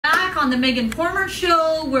on the Megan Former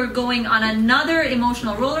show. We're going on another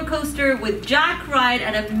emotional roller coaster with Jack Wright,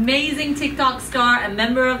 an amazing TikTok star, a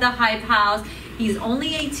member of the Hype House. He's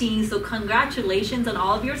only 18, so congratulations on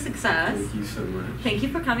all of your success. Thank you so much. Thank you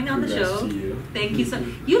for coming on the show. To you. Thank you so.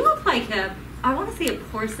 You look like I want to say a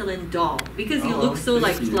porcelain doll because you look so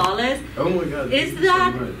like flawless. Oh my God! Is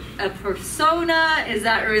that a persona? Is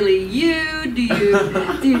that really you? Do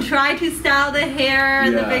you try to style the hair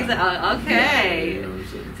and the face? Okay. Yeah,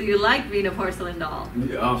 so you like being a porcelain doll?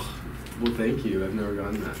 Yeah, oh, well, thank you. I've never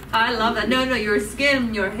gotten that. I love that. No, your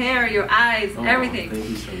skin, your hair, your eyes, everything. Thank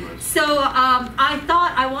you so much. So I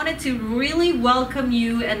thought I wanted to really welcome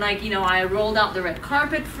you, and I rolled out the red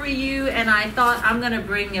carpet for you, and I thought I'm gonna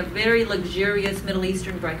bring a very luxurious Middle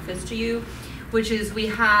Eastern breakfast to you, which is we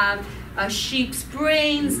have sheep's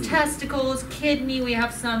brains, testicles, kidney. We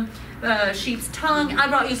have some sheep's tongue. I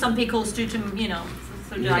brought you some pickles too, so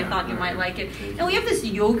I thought you might like it. And we have this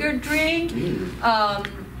yogurt drink.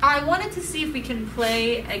 I wanted to see if we can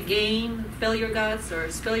play a game, Fill Your Guts or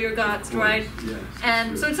Spill Your Guts, right? Yes.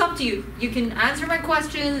 And so it's up to you. You can answer my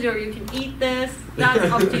questions or you can eat this.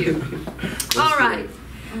 That's up to you. All right.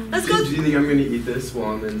 Let's go. Do you think I'm going to eat this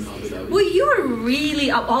while I'm in Abu Dhabi? Well, you're really...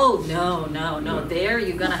 Oh, no. There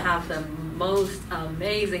you're going to have the most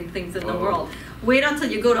amazing things in the world. Wait until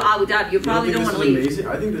you go to Abu Dhabi. You probably don't want to leave. Amazing?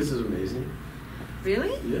 I think this is amazing.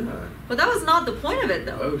 Really? Yeah. But that was not the point of it,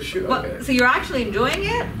 though. Oh, shoot, okay. So you're actually enjoying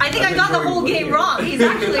it? I think I got the whole game wrong. He's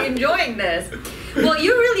actually enjoying this. Well,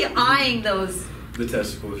 you're really eyeing those. The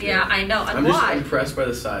testicles. Yeah, I know. And I'm why? just impressed by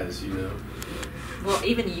the size, Well,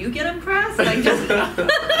 even you get impressed? All right.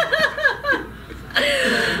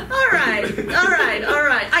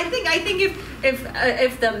 I think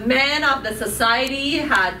if the men of the society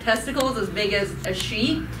had testicles as big as a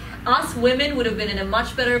sheep, us women would have been in a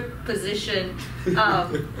much better position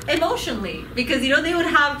emotionally, because they would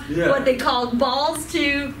have what they call balls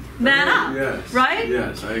to man up, right?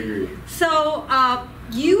 Yes, I agree. So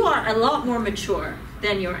you are a lot more mature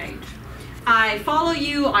than your age. I follow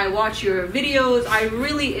you, I watch your videos, I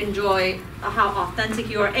really enjoy how authentic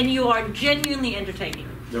you are, and you are genuinely entertaining.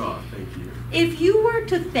 Oh, thank you. If you were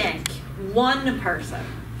to thank one person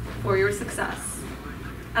for your success,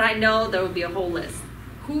 and I know there would be a whole list,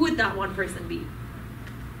 who would that one person be?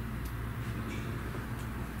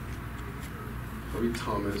 Probably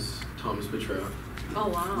Thomas Petrell. Oh,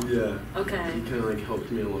 wow. Yeah. Okay. He kind of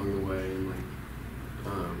helped me along the way and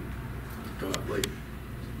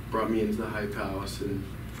brought me into the Hype House, and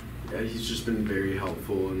he's just been very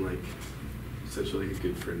helpful and such a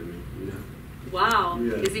good friend to me, Wow.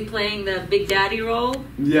 Yeah. Is he playing the big daddy role?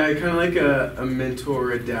 Yeah, kind of like a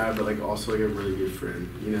mentor, a dad, but also a really good friend,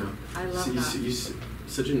 I love that. He's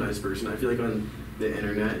such a nice person. I feel like on the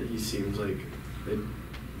internet he seems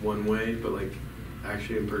one way, but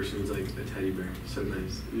actually in person he's like a teddy bear. So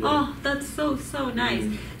nice. Yeah. Oh, that's so nice.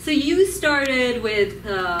 So you started with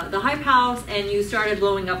the Hype House, and you started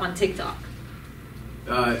blowing up on TikTok.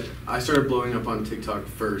 I started blowing up on TikTok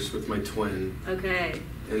first with my twin. Okay.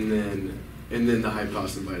 And then the Hype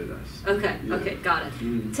House invited us. Okay. Yeah. Okay, got it.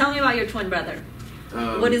 Tell me about your twin brother.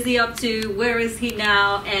 What is he up to? Where is he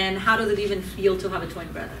now? And how does it even feel to have a twin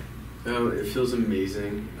brother? It feels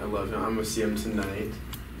amazing. I love him. I'm gonna see him tonight.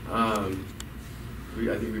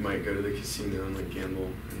 I think we might go to the casino and gamble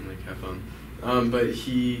and have fun. But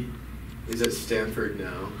he is at Stanford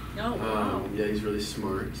now. Oh, wow. Yeah, he's really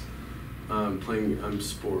smart. Playing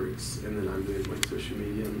sports, and then I'm doing social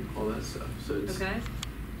media and all that stuff. So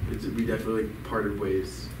we definitely parted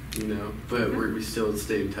ways, but we still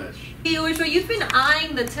stay in touch. So you've been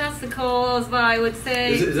eyeing the testicles, but I would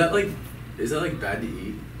say is that bad to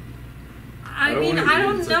eat? I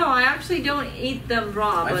don't know. I actually don't eat them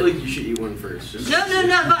raw. I feel like you should eat one first. No.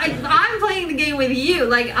 But I'm playing the game with you.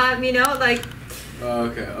 Oh,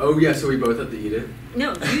 okay. Oh, yeah. So we both have to eat it.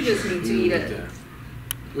 No, you just need to eat it. Yeah.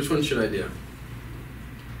 Which one should I do?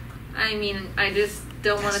 I just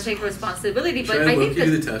don't want to take responsibility, but should I think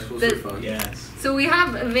do the testicles for fun? Yes. So we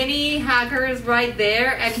have Vinnie Hackers right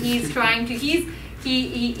there, and he's trying to he's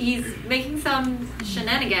making some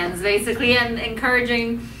shenanigans basically, and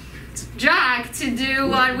encouraging Jack to do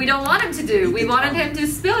what we don't want him to do. We wanted him to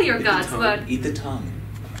spill your guts, but eat the tongue.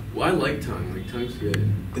 Well, I like tongue. Tongue's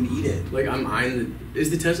good. Then eat it. I'm eyeing I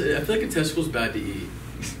feel like a testicle's bad to eat.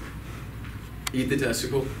 Eat the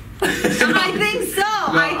testicle. I think so.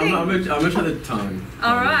 I'm gonna try the tongue.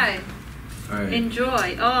 All right. Alright.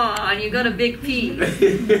 Enjoy. Oh, and you got a big piece.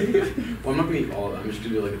 Well, I'm not gonna eat all of it. I'm just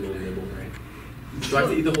gonna do a little nibble, right? Do I have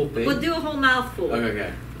to eat the whole thing? We'll do a whole mouthful.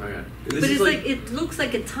 Okay. But it's it looks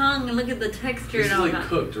like a tongue, and look at the texture this and all is that.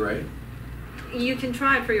 Cooked, right? You can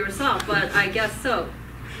try it for yourself, but I guess so.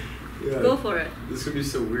 Yeah. Go for it. This could be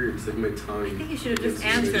so weird. It's like my tongue. I think you should have just It's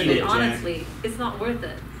answered eat it it, Jack. honestly. It's not worth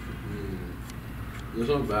it. It's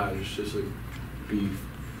not bad. It's just like beef.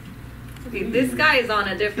 Okay, this guy is on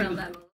a different level.